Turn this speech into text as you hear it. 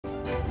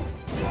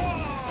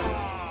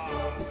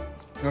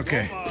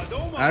Okay.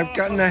 I've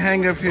gotten the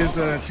hang of his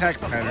attack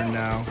pattern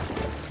now.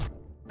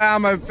 Ow,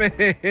 my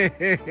face!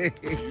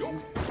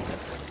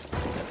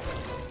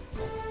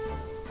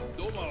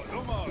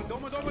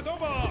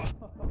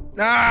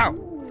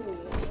 No!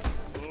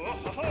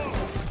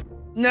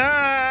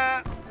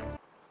 No!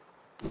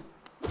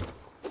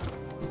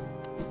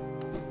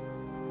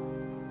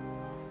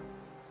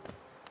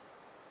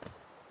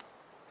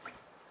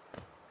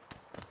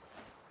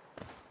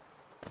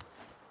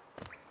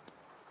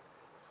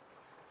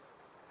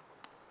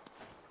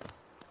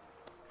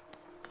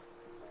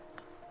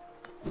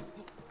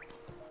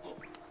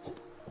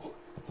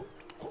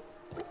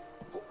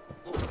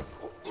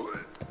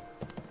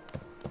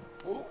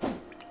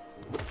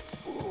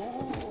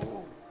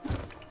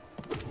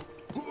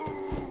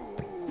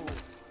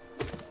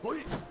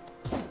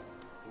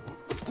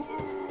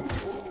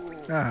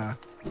 Ah,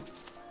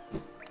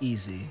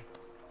 easy.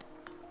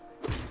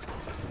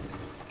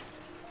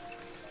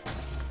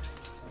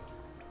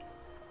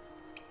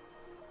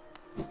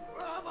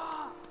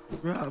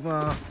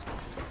 Brava.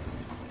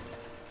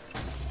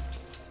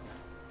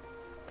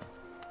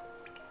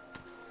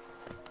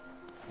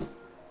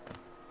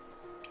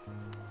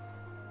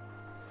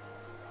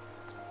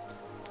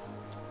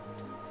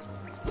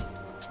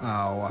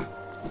 Oh.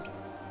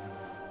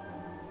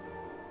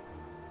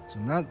 So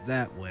not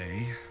that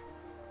way.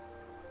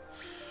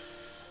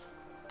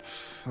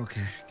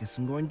 Okay, guess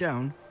I'm going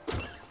down.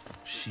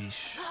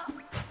 Sheesh.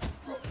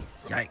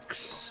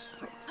 Yikes.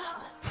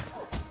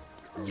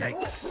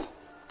 Yikes.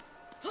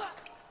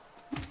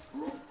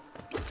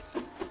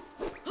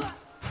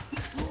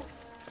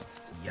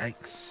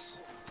 Yikes.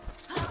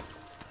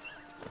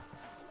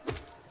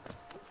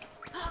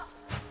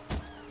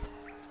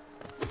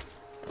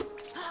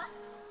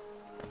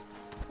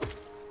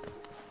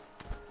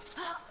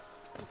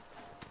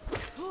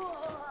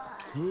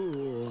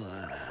 Ooh.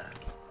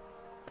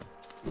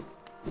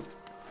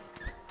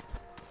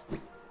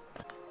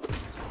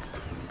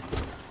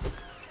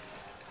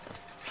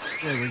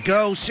 There we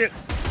go. Shit.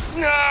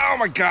 No, oh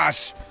my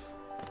gosh.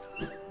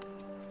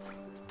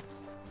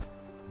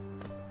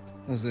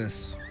 What's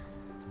this?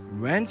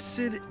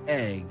 Rancid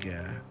egg.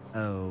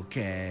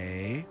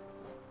 Okay.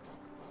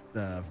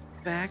 The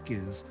fact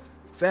is,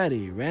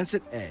 fatty,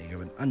 rancid egg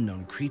of an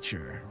unknown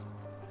creature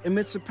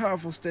emits a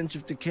powerful stench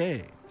of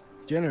decay,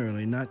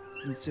 generally not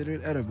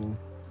considered edible.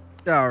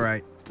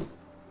 Alright.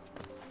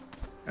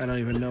 I don't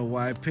even know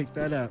why I picked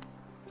that up.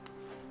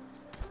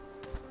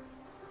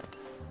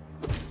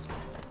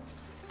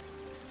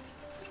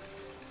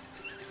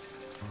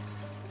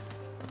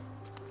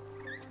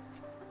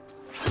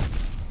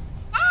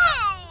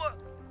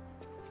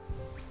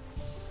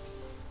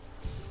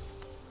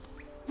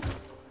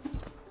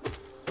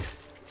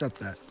 Stop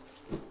that.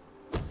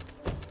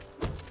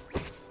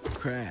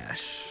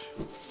 Crash.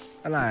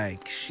 I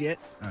like shit.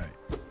 Alright.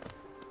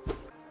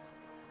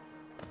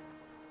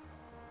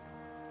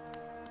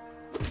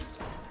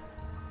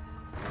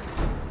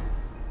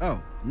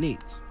 Oh, neat.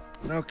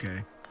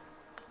 Okay.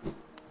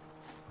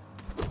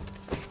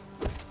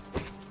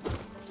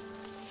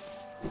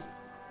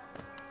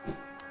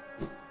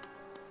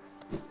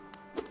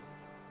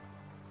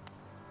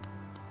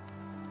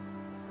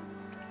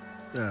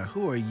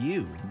 Who are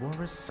you?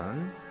 Boris'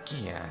 son?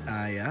 Gian.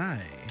 Aye,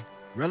 aye.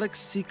 Relic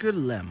Seeker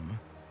Lem.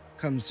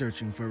 Come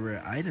searching for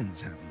rare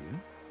items, have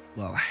you?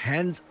 Well,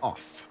 hands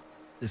off.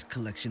 This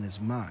collection is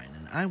mine,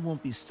 and I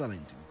won't be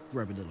selling to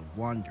grubby little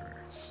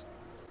wanderers.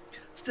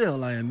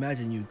 Still, I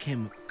imagine you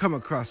come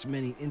across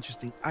many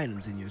interesting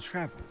items in your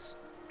travels.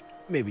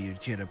 Maybe you'd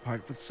care to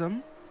part with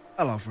some?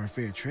 I'll offer a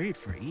fair trade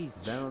for each.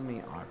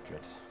 Velmi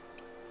Ardred.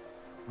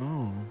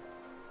 Oh.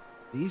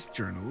 These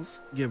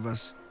journals give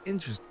us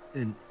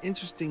an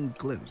interesting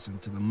glimpse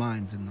into the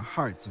minds and the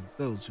hearts of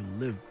those who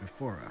lived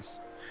before us.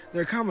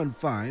 They're common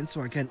finds,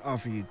 so I can't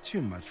offer you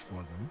too much for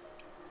them.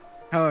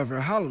 However,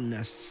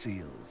 Hallownest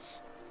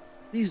seals.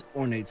 These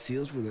ornate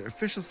seals were the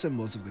official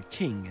symbols of the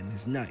king and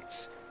his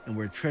knights, and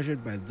were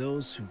treasured by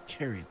those who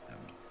carried them.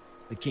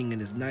 The king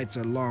and his knights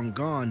are long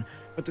gone,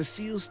 but the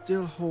seals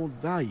still hold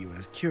value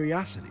as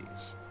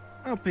curiosities.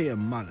 I'll pay a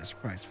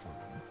modest price for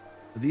them.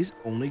 Are these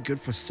only good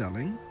for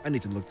selling? I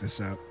need to look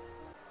this up.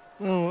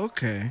 Oh,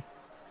 okay.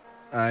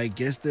 I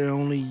guess they're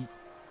only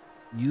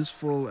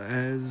useful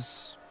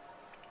as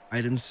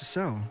items to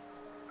sell.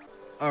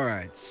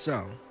 Alright,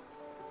 so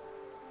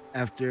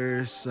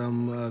after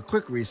some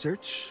quick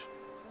research,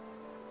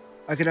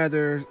 I could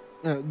either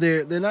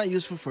they're not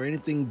useful for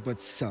anything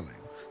but selling.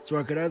 So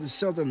I could either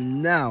sell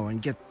them now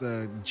and get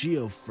the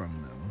geo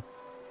from them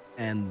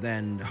and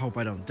then hope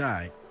I don't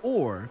die,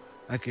 or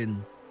I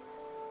can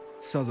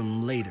sell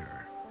them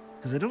later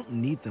because I don't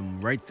need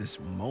them right this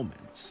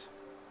moment.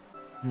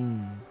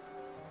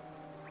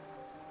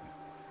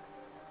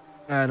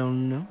 I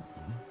don't know.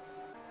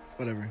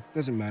 Whatever,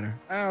 doesn't matter.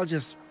 I'll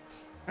just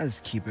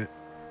keep it.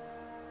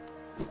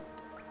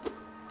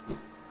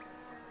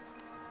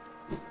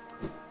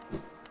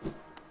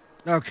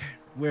 Okay,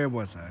 where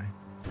was I?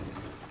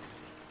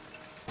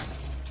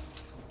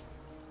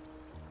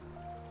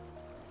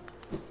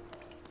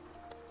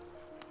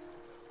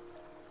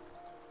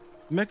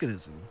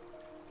 Mechanism.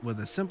 With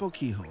a simple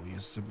keyhole. Use a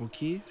simple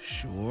key?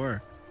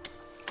 Sure.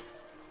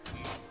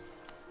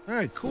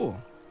 Alright,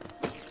 cool.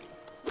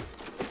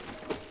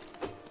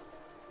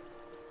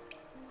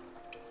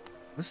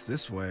 What's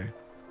this way?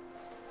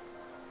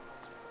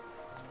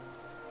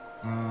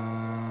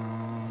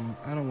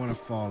 I don't want to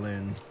fall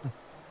in.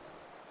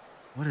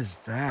 What is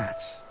that?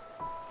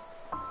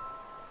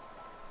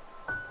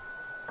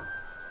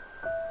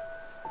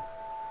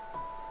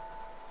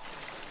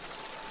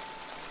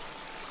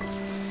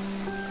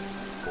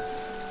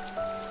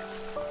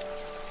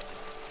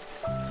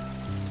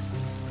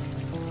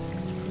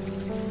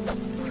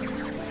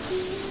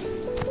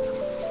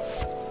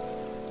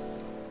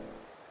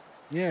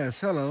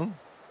 Yes, hello.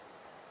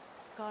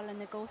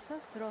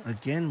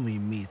 Again we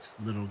meet,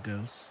 little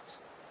ghost.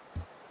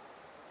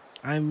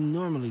 I'm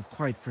normally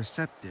quite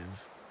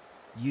perceptive.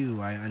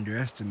 You I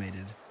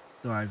underestimated,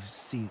 though I've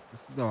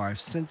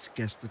since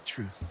guessed the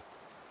truth.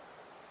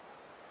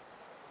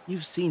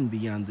 You've seen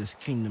beyond this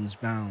kingdom's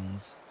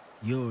bounds.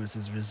 Yours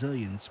is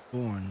resilience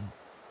born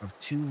of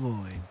two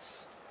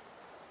voids.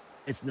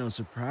 It's no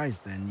surprise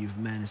then you've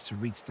managed to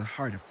reach the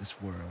heart of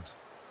this world.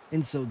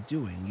 In so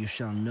doing, you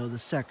shall know the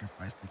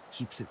sacrifice that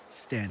keeps it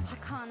standing.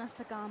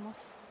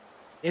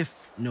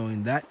 If,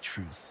 knowing that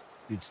truth,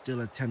 you'd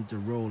still attempt a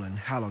role in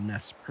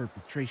Hallownest's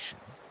perpetration,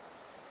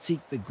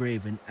 seek the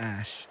grave in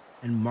ash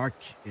and mark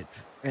it,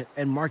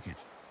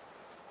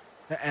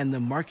 and the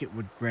market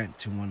would grant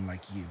to one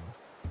like you.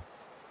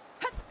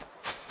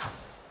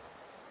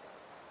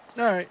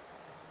 All right.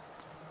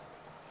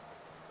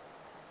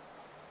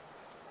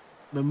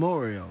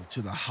 Memorial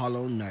to the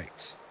Hollow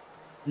Knight.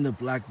 In the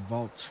black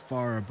vault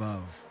far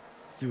above,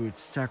 through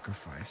its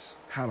sacrifice,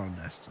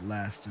 Hallownest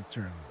lasts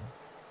eternal.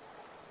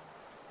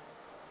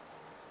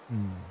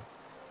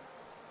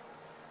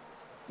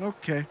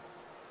 Okay.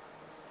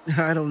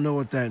 I don't know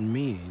what that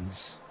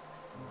means.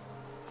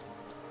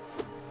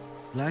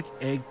 Black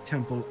Egg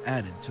Temple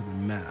added to the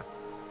map.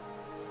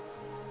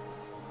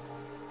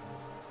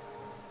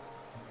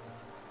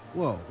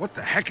 Whoa, what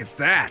the heck is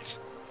that?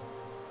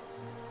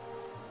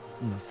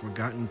 The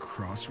Forgotten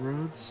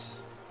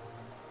Crossroads?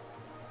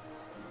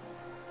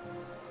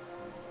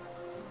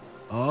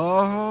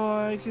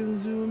 Oh, I can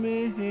zoom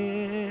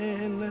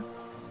in.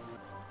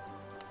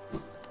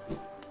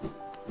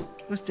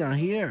 What's down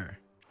here?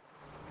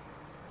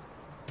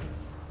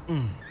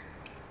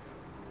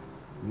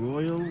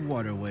 Royal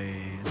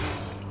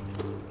Waterways.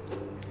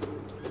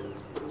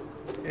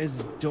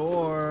 It's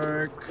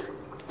dark.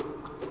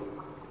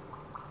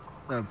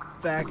 The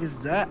fuck is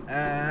that?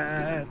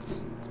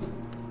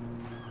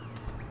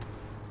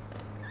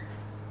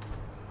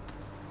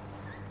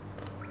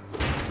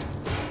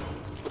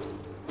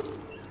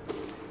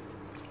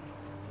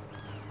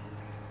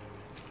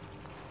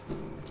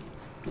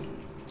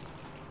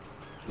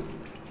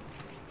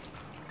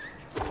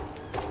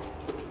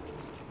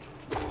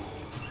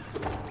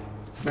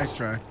 Nice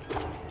try.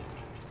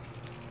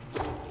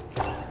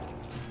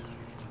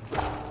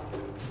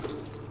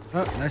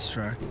 Oh, nice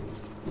try.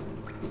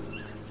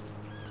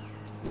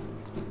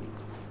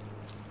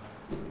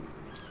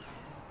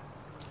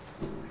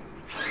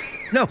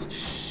 No!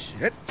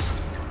 Shit!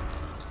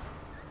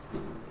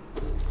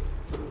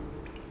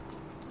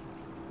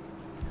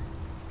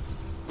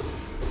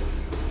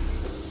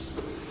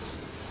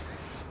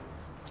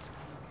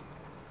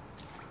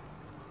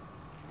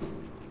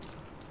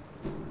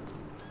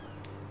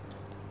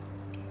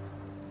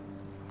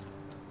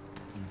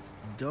 It's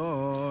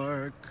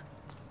dark.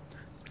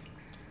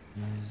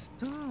 It's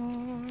dark.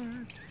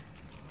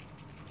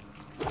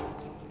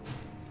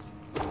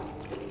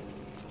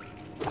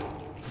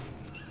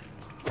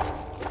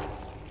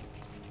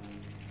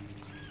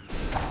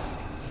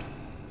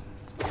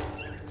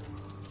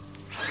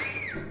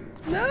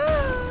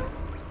 No!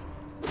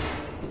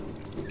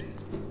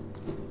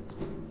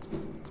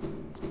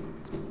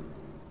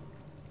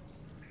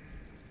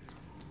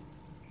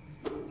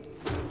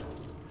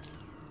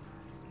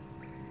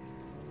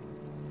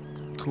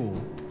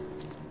 Cool.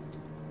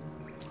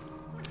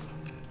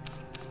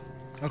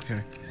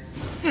 Okay.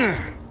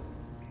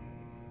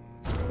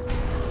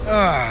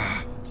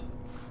 Ah.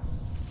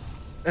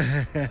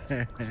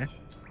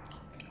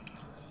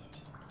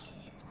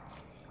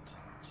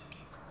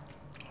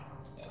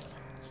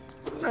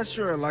 Not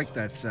sure I like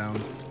that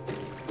sound.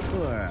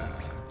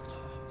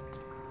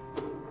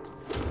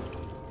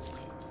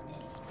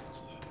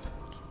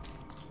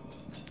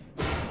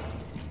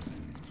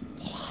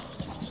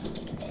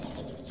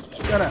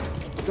 Gotta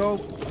go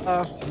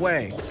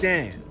away.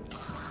 Damn.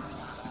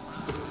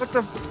 What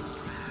the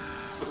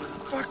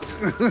fuck?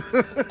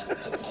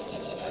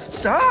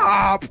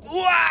 Stop!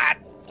 What?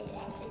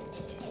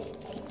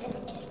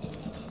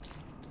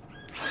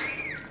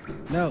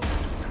 No.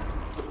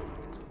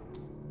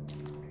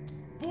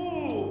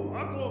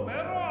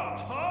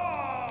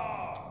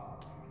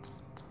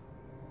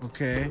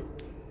 Okay.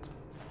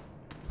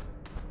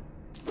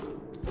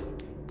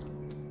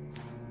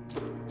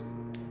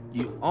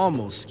 You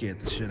almost scared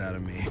the shit out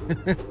of me.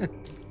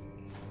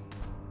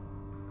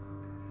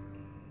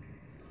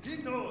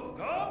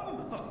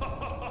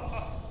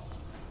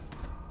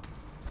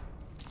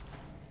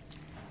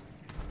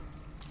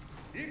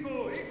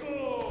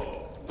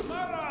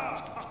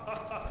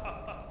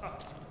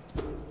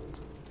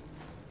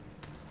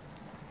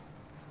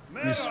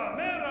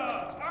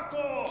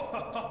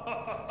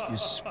 You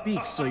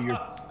speak, so you're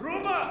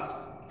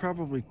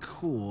probably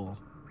cool.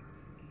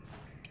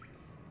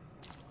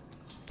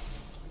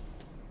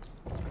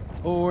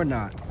 Or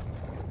not.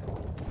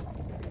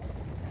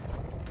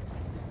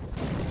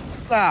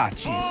 Ah,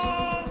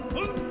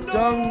 jeez.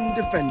 Dung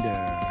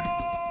Defender.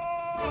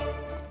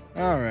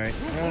 Alright,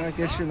 I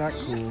guess you're not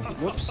cool.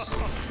 Whoops. Stop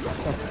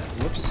that.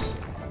 Whoops.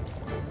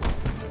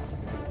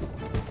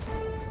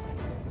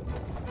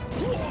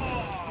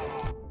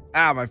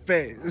 Ah, my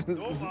face.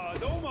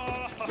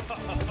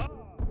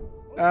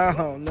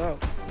 Oh, no.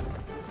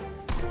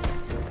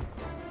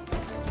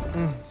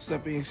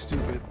 Stop being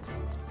stupid.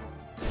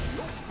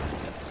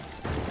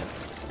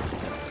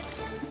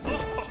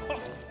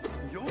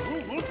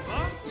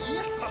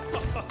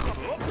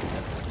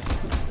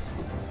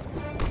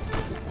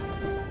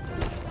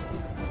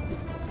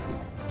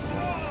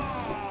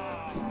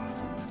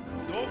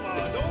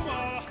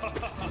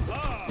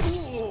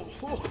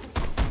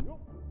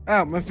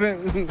 Ow, my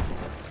face.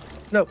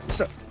 No,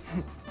 stop.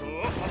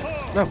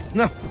 No,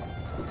 no.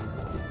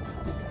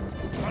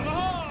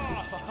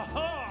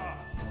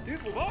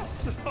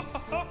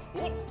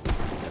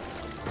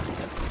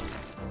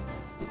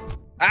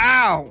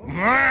 Ow!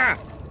 Ah!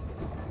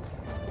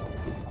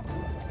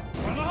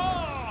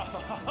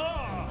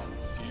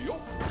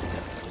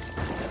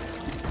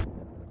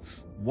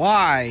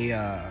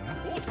 Why?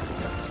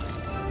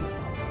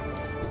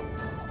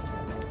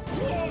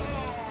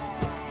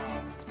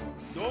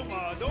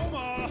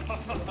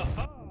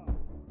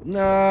 No,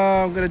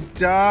 I'm gonna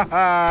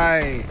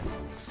die.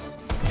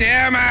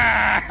 Damn it!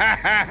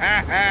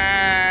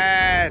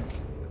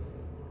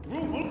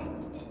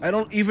 I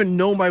don't even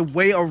know my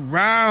way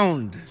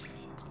around.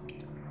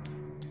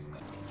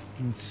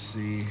 Let's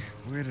see.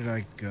 Where did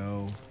I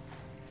go?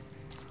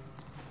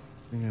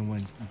 I think I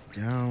went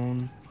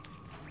down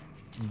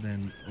and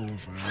then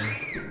over.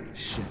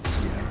 Shit,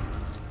 yeah.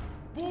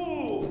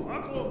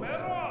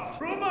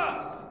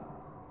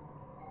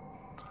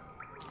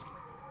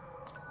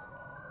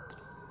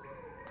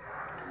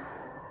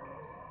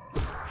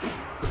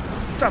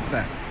 Stop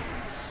that.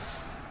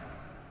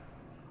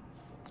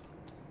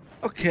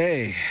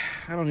 Okay,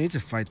 I don't need to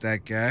fight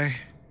that guy,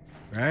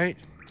 right?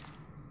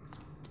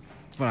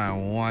 But I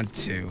want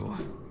to.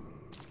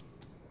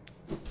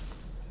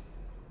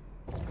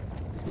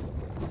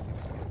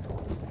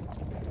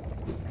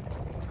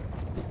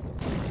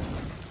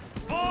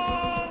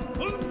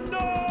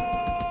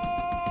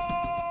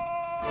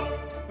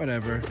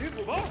 Whatever.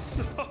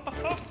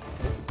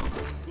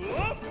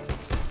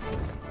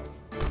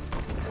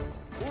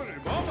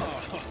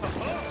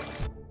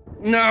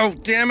 No,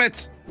 damn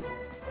it!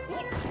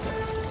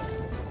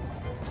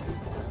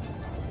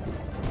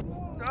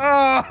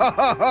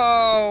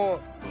 Oh!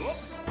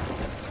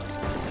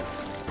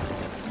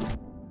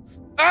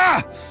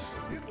 Ah!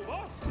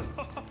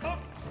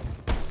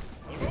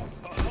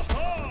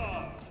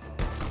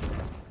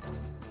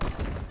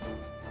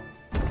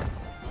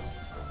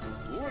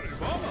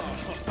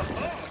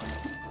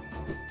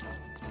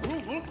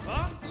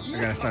 I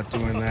gotta stop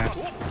doing that.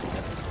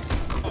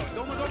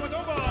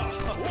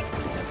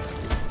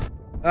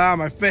 Ah,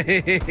 my face!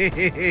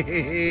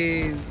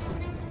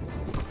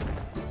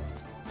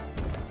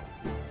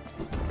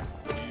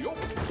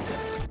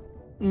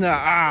 No,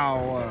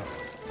 ow!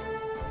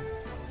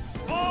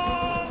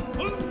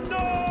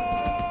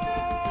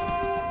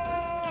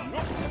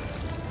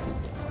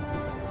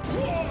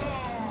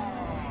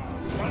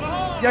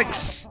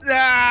 Yikes!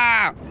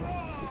 Ah!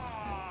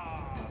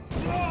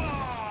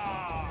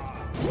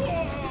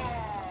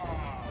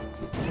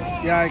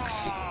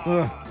 Yikes!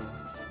 Ugh.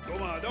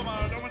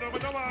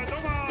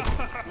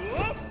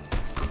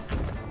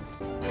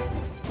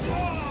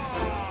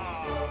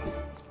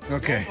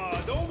 Okay,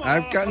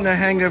 I've gotten the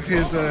hang of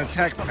his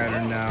attack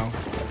pattern now.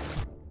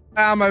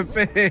 Ah, my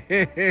face!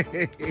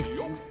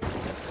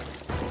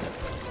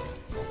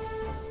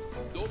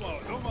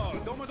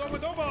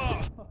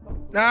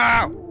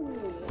 No!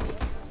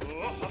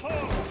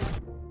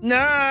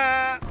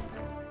 No!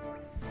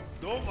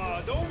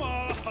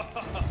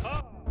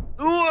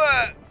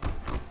 What?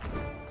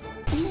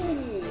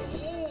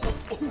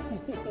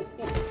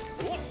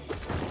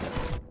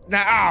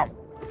 Now,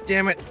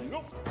 damn it!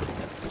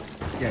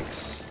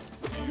 Yikes!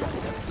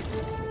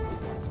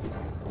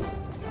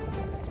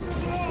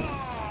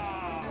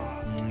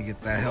 Let me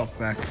get that health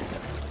back.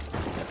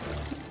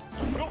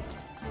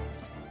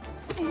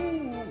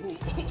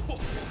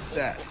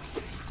 That.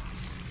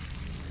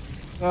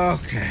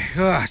 Okay.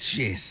 Oh,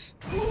 jeez.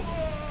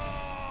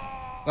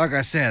 Like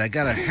I said, I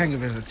got a hang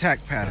of his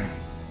attack pattern.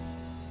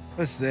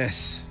 What's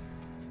this?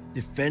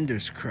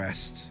 Defender's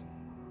Crest.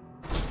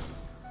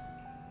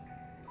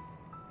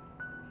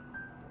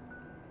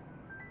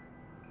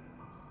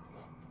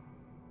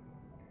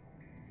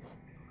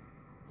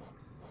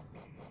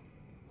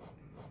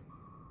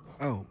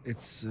 Oh,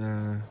 it's,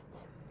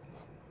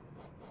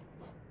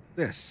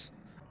 this.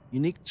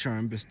 Unique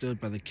charm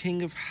bestowed by the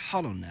King of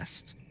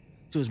Hallownest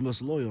to his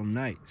most loyal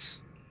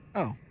knights.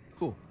 Oh,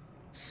 cool.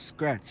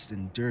 Scratched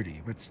and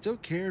dirty, but still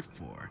cared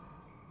for.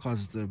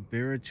 causes the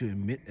bearer to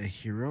emit a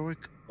heroic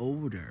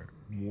odor.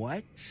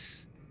 What?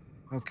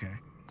 Okay.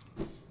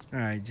 All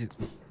right.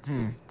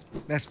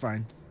 That's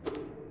fine.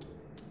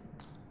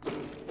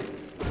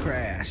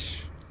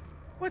 Crash.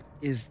 What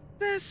is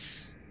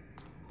this?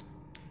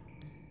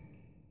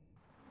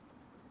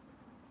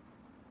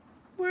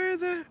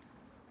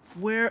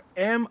 Where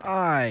am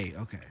I?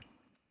 Okay.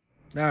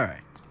 All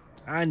right.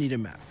 I need a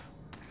map.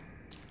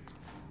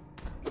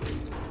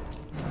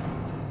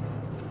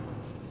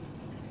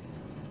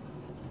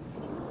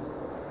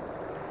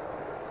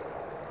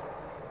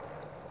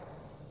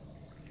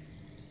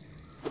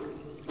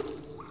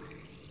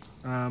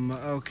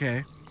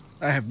 Okay.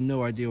 I have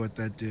no idea what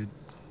that did.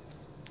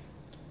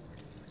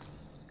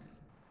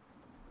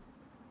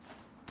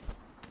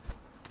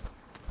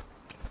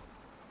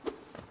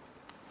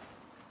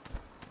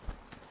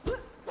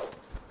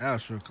 That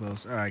was real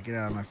close. All right, get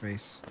out of my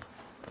face.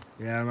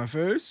 Get out of my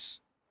face.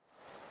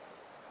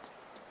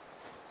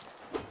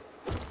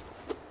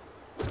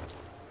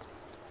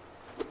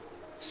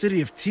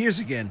 City of Tears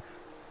again.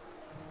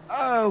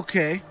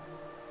 Okay.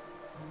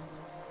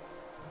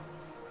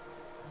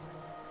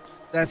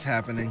 That's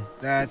happening.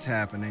 That's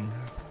happening.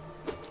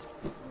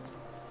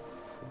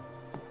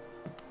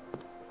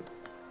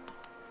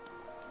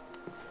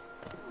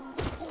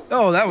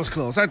 Oh, that was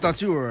close. I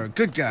thought you were a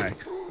good guy.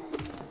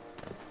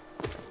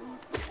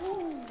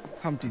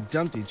 Humpty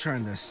Dumpty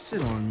trying to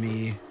sit on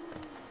me.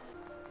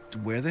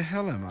 Where the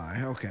hell am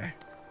I? Okay.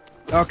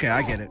 Okay,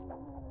 I get it.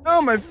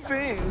 Oh, my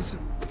face.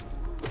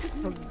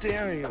 How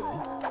dare you?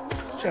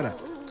 Shut up.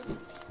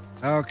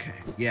 Okay,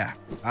 yeah.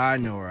 I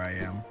know where I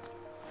am.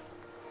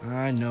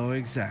 I know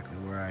exactly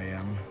where I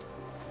am.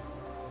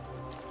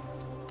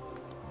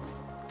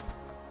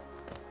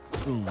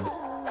 Boom.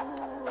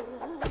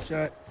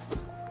 Shut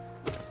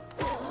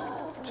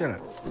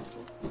up.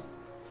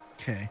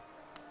 Okay.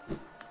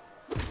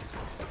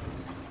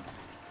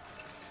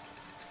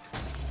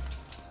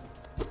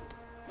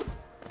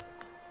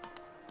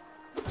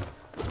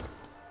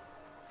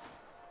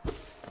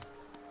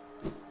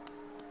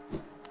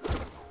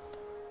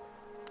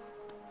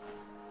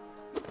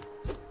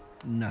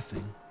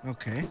 Nothing.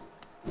 Okay.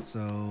 So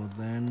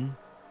then...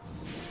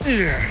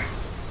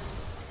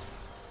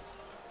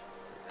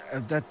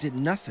 that did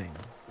nothing.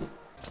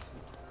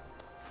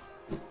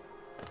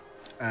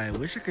 I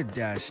wish I could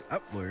dash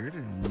upward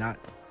and not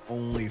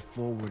only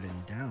forward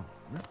and down.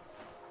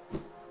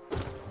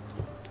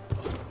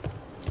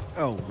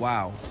 Oh,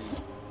 wow.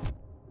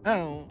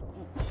 Oh.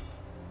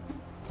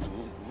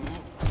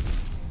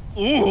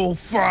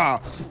 Oof!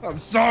 I'm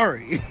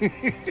sorry.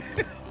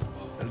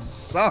 I'm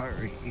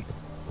sorry.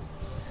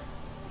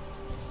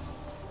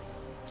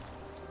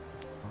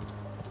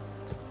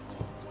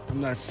 I'm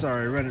not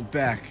sorry. Run it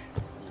back.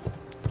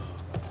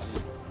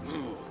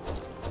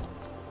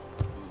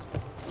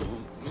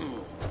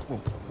 Whoa,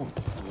 whoa.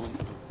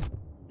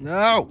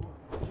 No!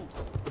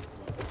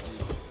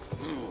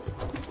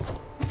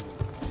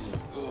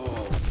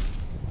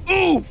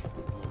 Oof!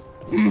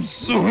 I'm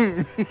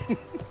sorry.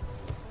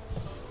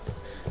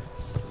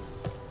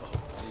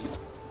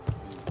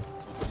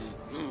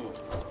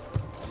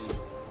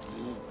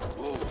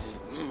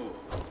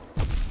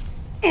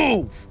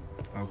 Oof!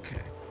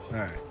 Okay. All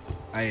right.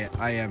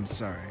 I am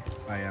sorry.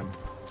 I'm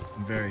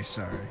very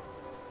sorry.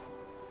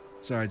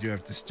 Sorry to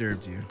have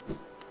disturbed you.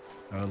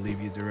 I'll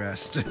leave you to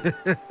rest.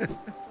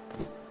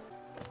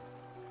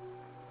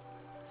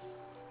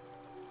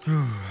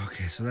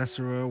 Okay, so that's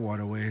the Royal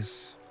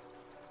Waterways.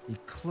 The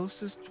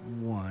closest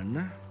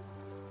one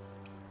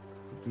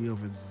would be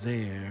over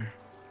there.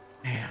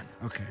 Man,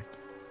 okay.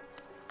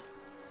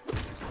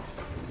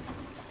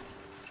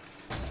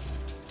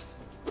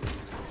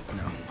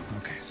 No,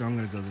 okay, so I'm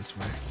gonna go this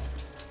way.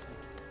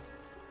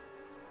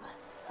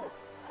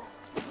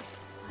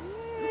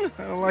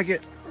 I don't like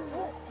it.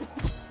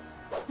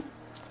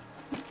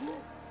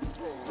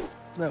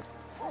 No.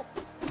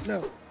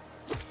 No.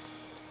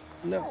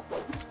 No.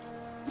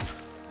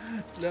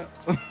 No.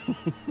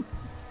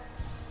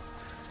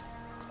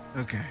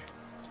 Okay.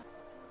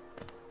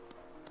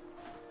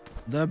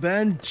 The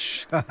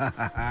bench.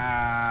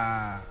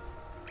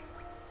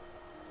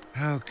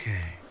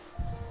 Okay.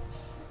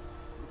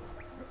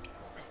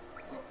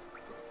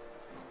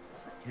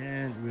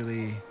 Can't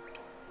really...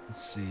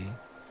 Let's see.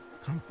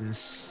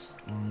 Compass,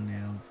 long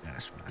nail,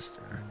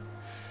 Dashmaster.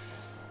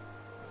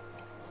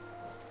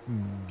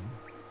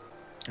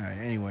 Alright,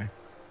 anyway.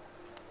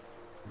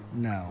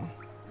 Now.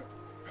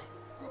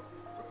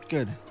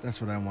 Good.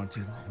 That's what I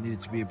wanted. I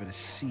needed to be able to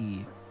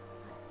see.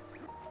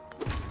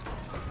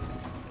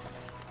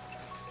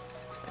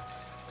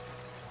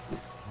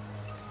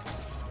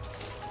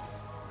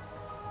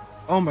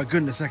 Oh my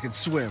goodness, I can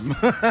swim.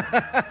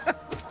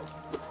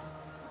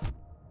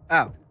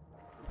 Ow.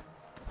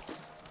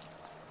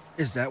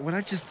 Is that what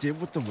I just did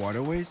with the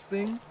Waterways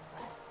thing?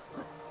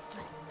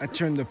 I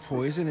turned the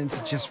poison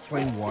into just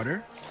plain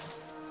water?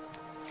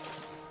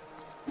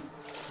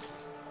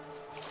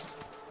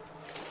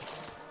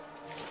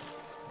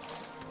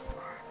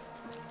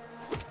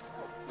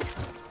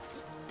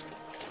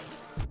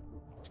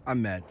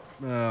 I'm mad.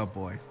 Oh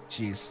boy,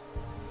 jeez.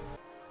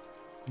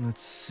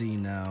 Let's see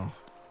now.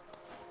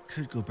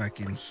 Could go back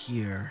in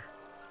here.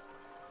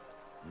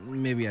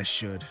 Maybe I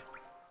should.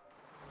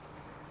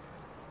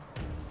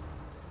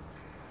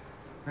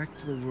 Back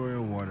to the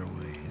Royal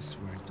Waterways,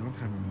 where I don't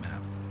have a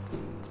map.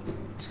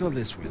 Let's go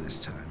this way this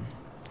time.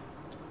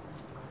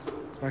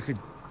 If I could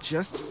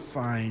just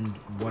find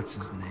what's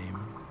his name.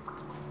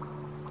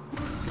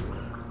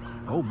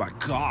 Oh my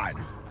god!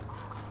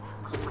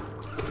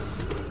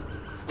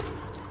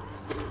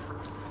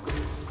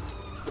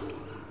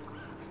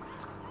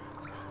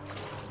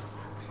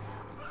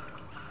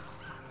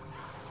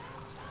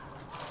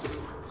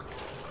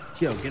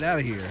 Yo, get out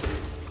of here.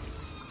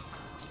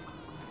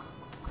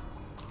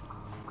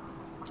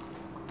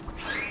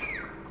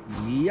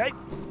 Yipe.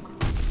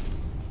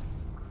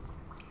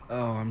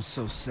 Oh, I'm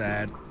so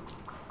sad.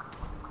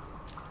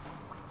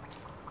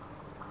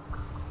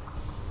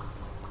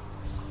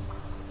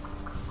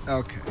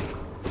 Okay.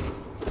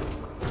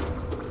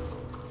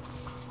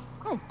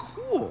 Oh,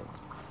 cool.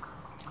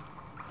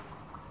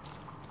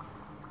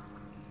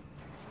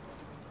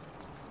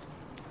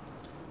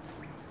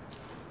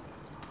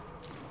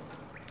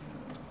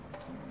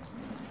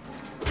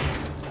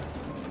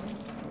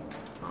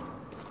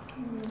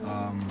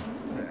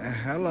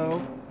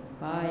 Hello.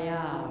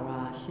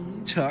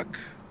 Tuck.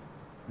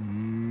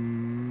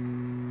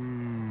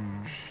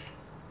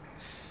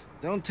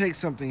 Don't take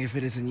something if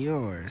it isn't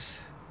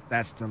yours.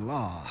 That's the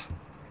law.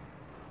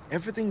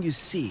 Everything you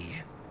see,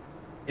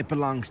 it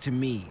belongs to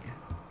me.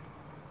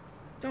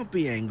 Don't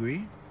be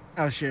angry.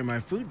 I'll share my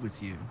food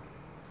with you.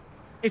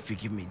 If you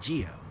give me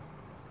Geo.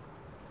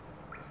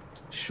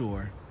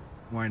 Sure.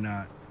 Why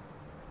not?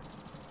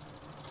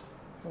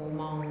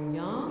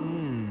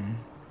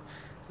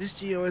 This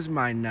Geo is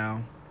mine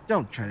now.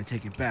 Don't try to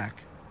take it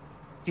back.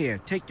 Here,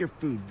 take your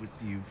food with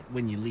you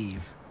when you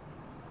leave.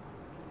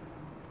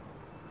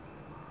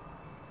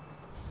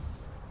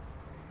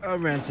 A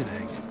rancid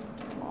egg.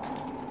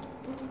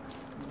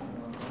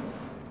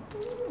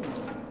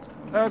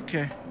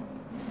 Okay.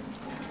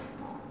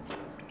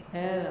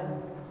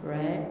 Hello,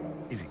 Red.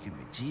 If you give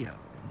me Geo.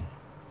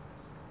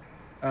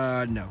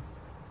 No.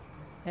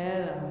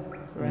 Hello,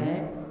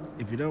 Red.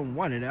 If you don't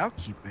want it, I'll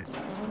keep it.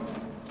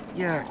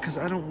 Yeah, 'cause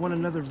I don't want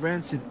another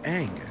rancid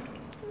egg.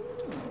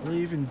 What do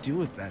you even do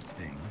with that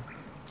thing?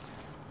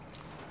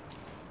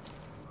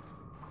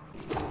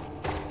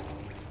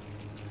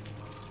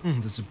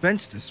 There's a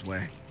bench this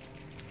way.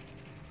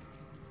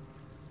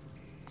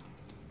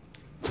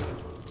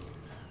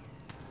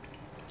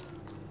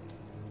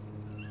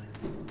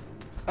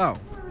 Oh,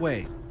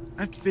 wait.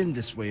 I've been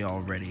this way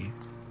already.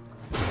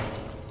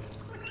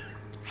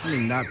 Let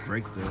me not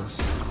break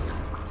this.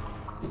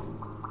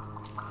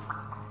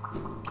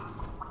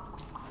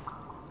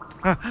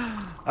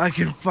 I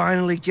can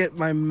finally get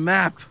my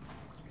map.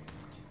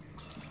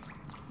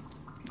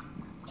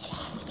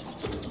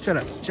 Shut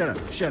up, shut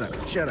up, shut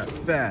up, shut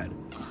up. Bad.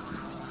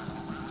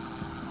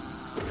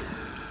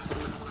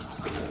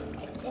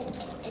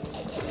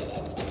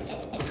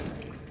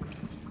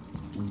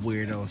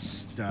 Weirdo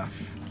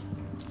stuff.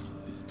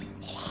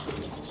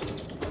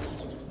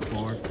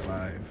 4,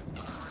 5.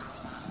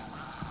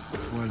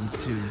 1,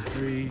 2,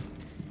 3.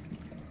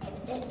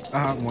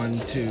 1,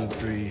 2,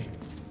 3.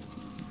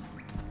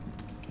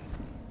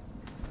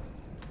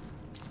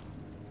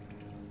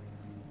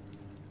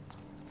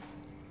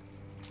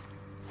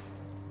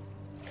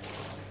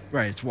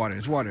 Right, it's water,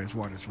 it's water, it's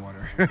water, it's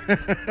water.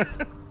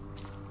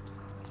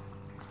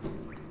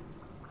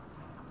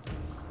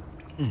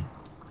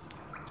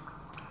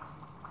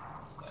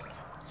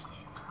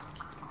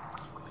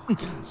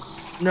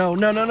 No,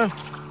 no, no, no.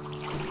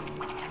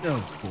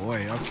 Oh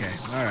boy, okay.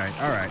 Alright,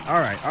 alright,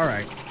 alright,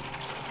 alright.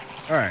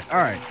 Alright,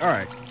 alright,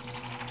 alright.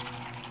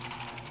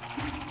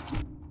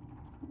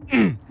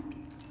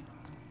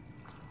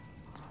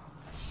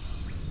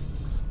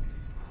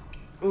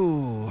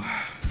 Ooh.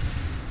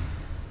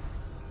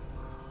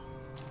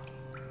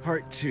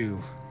 Part 2.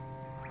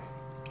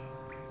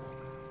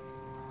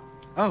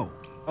 Oh,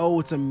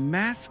 it's a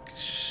mask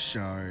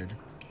shard.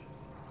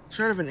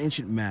 Shard of an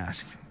ancient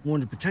mask.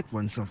 Worn to protect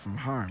oneself from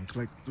harm.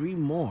 Collect 3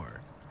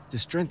 more to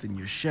strengthen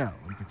your shell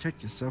and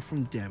protect yourself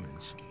from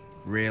damage.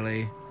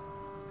 Really?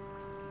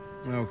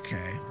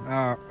 Okay.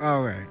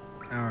 Alright.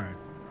 Alright.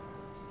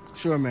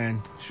 Sure,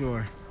 man.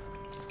 Sure.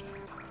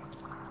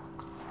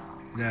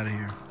 Get out of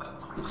here.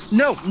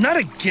 No, not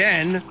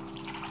again!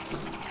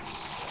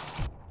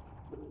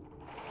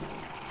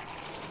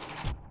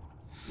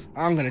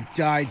 I'm gonna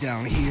die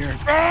down here.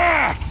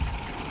 Ah!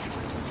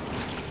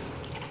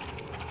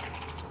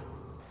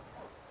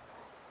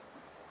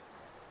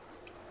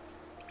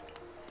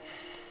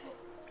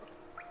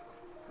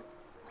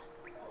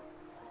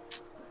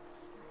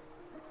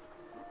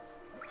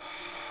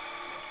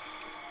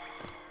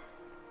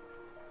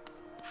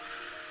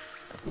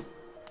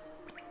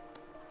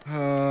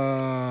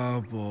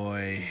 Oh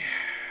boy.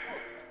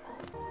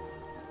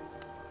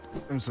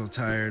 I'm so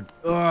tired.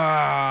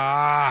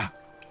 Ah!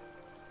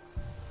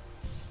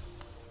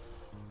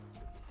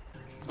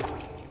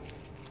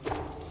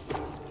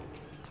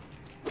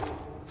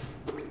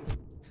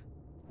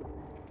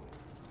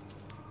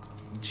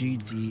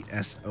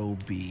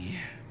 GDSOB.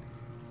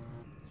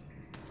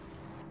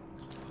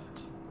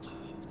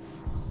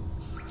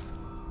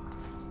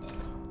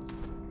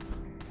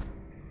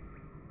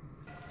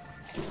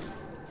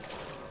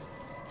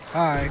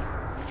 Hi.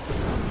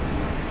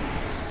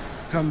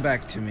 Come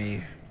back to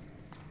me.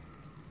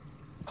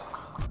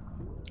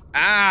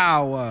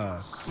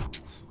 Ow!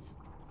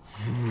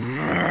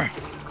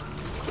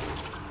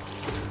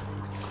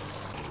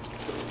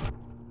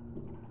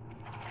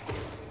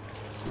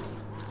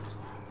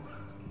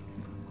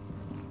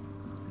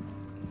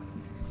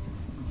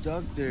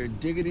 Dr.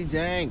 Diggity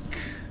Dank.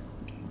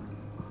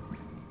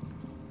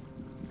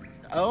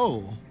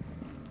 Oh.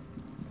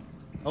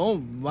 Oh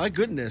my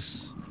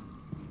goodness.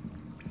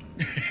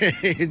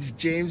 It's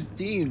James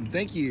Dean.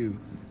 Thank you.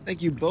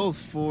 Thank you both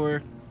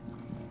for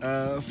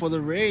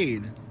the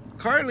raid.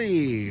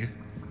 Carly.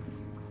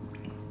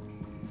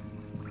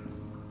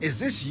 Is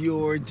this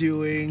your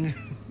doing?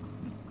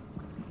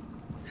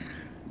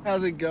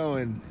 How's it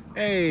going?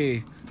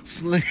 Hey,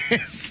 Sling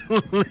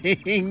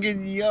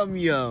and Yum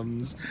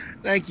Yums.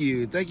 Thank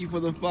you for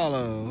the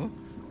follow.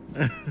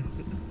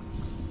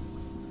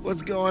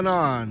 What's going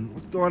on?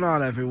 What's going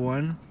on,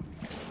 everyone?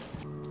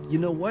 You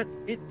know what?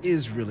 It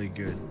is really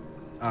good.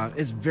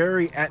 It's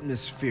very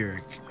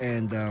atmospheric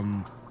and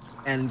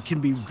can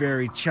be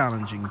very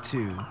challenging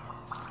too.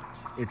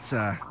 It's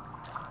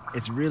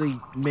really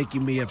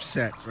making me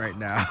upset right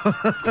now.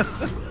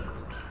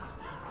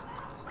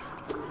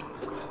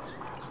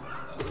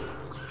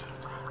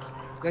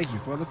 Thank you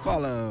for the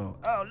follow.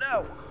 Oh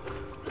no!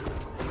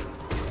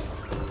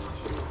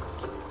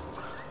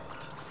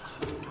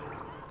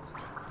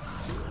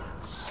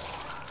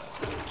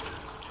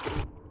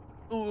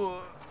 Ooh.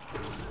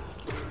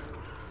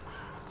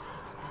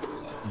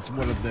 It's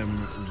one of them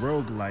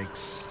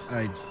roguelikes,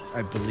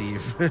 I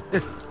believe.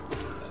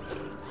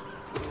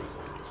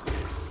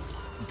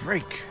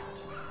 Break.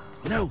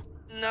 No.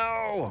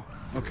 No.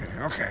 Okay.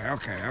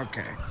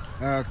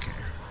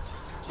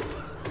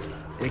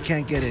 It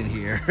can't get in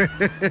here.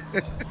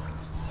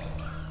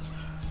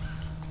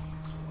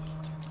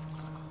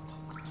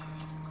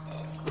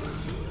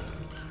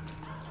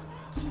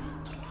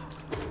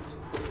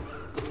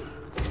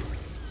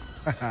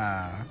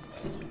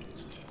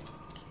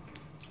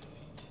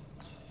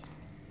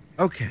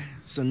 Okay,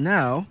 so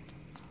now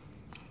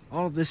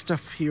all this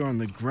stuff here on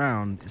the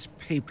ground is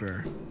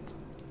paper.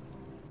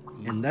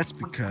 And that's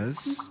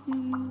because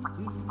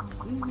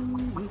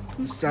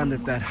the sound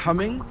of that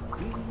humming.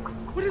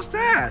 What is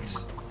that?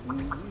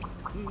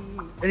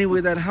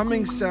 Anyway, that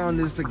humming sound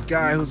is the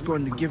guy who's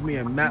going to give me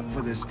a map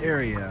for this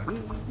area.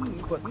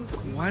 But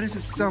why does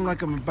it sound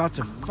like I'm about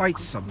to fight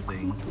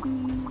something?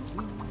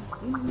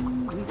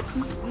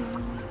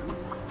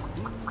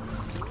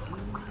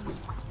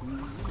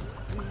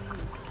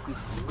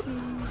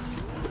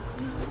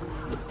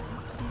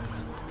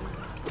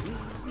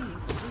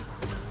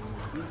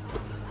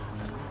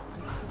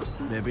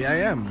 Maybe I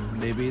am.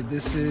 Maybe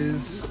this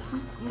is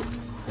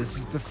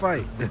the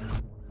fight.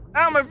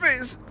 Ow, my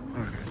face!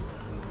 Okay.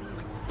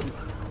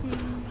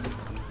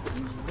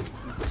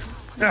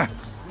 Ah!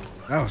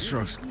 That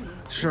was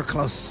sure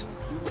close.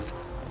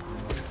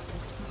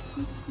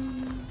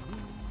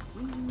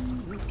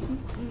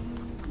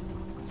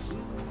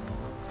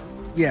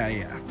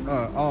 Yeah.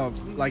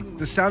 Like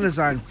the sound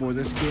design for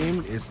this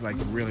game is like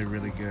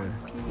really good.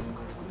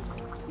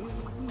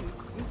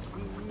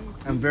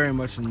 I'm very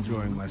much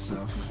enjoying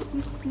myself.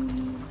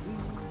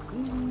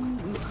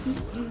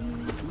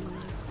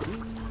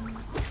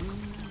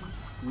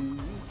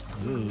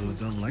 Ooh,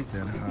 don't like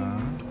that,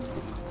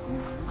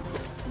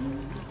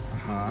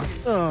 huh?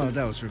 Oh,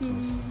 that was real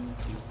close.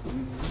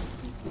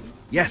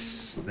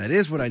 Yes, that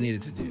is what I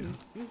needed to do.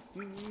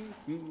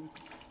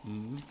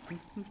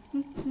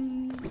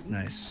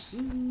 Nice.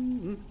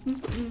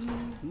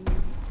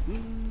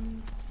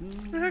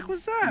 The heck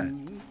was that?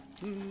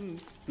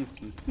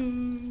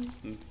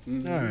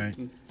 Alright.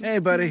 Hey,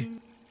 buddy.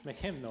 Make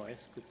him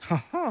noise. Good.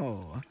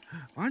 Oh,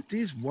 aren't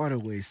these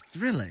waterways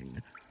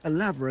thrilling? A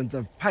labyrinth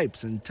of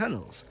pipes and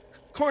tunnels.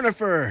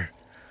 Cornifer!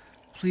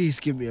 Please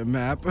give me a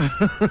map.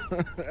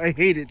 I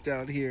hate it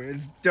down here.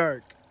 It's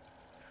dark.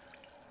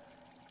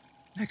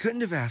 I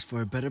couldn't have asked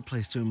for a better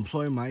place to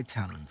employ my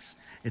talents.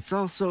 It's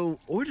all so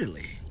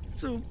orderly,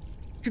 so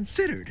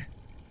considered.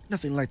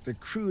 Nothing like the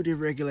crude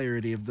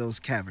irregularity of those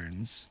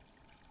caverns.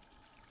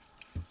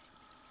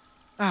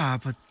 Ah,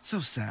 but so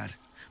sad.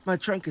 My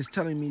trunk is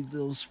telling me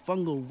those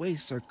fungal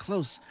wastes are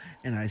close,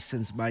 and I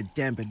sense my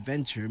damp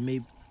adventure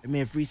may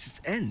have reached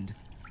its end.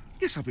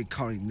 Guess I'll be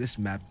calling this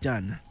map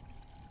done.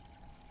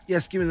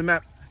 Yes, give me the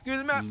map. Give me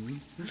the map.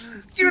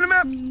 Give me the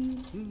map.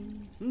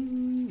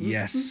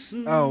 Yes.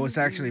 Oh, it's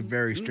actually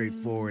very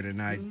straightforward,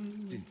 and I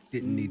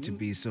didn't need to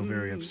be so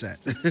very upset.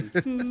 All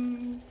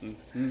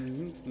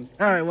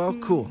right, well,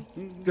 cool.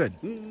 Good.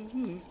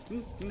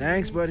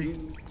 Thanks, buddy.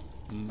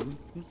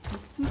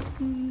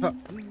 Huh.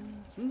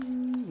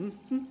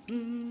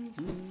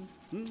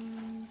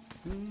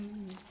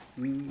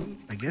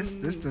 I guess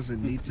this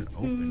doesn't need to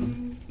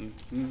open.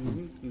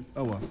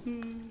 Oh well.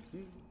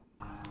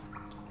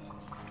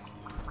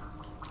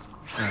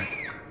 All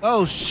right.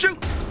 Oh, shoot!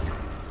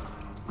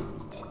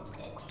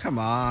 Come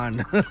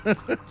on. 4,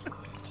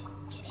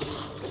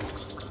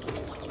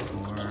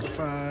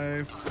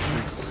 5,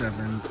 6,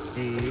 7,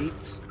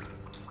 8,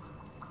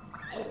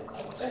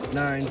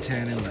 9,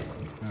 10, 11.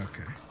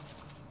 Okay.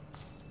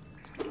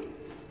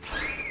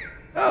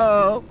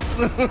 Oh!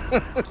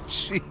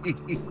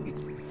 Jeez.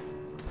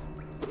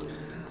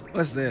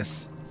 What's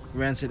this?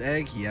 Rancid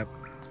egg? Yep.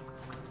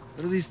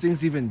 What do these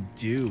things even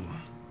do?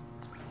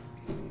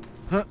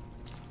 Huh?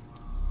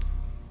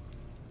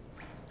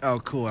 Oh,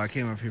 cool. I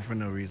came up here for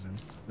no reason.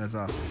 That's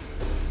awesome.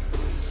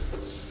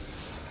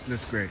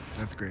 That's great.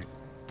 That's great.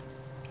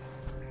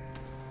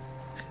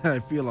 I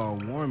feel all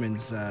warm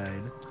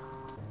inside.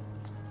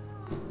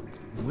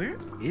 Where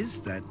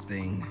is that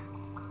thing?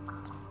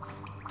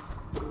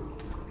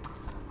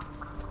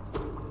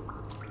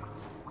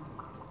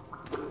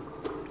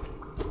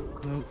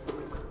 Nope.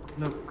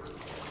 Nope.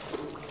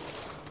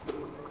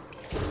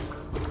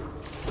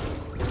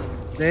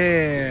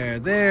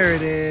 There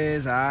it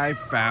is. I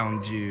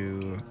found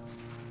you.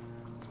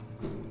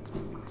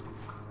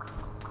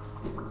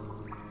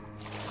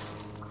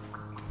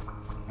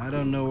 I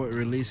don't know what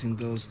releasing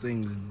those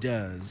things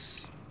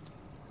does,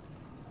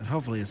 but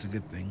hopefully it's a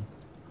good thing.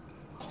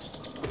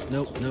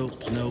 Nope,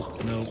 nope,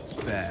 nope,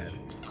 nope, bad.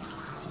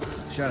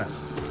 Shut up.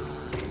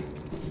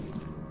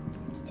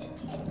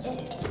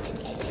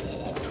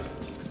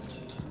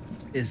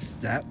 Is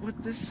that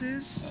what this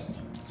is?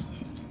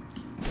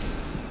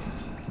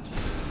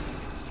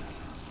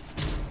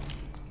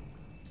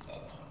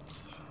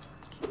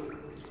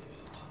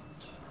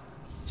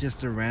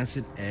 Just a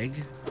rancid egg?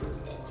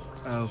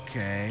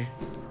 Okay.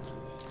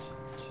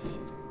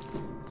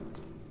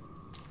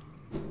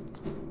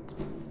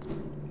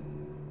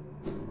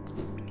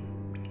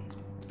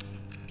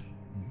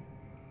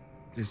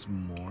 There's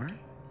more?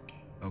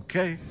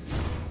 Okay.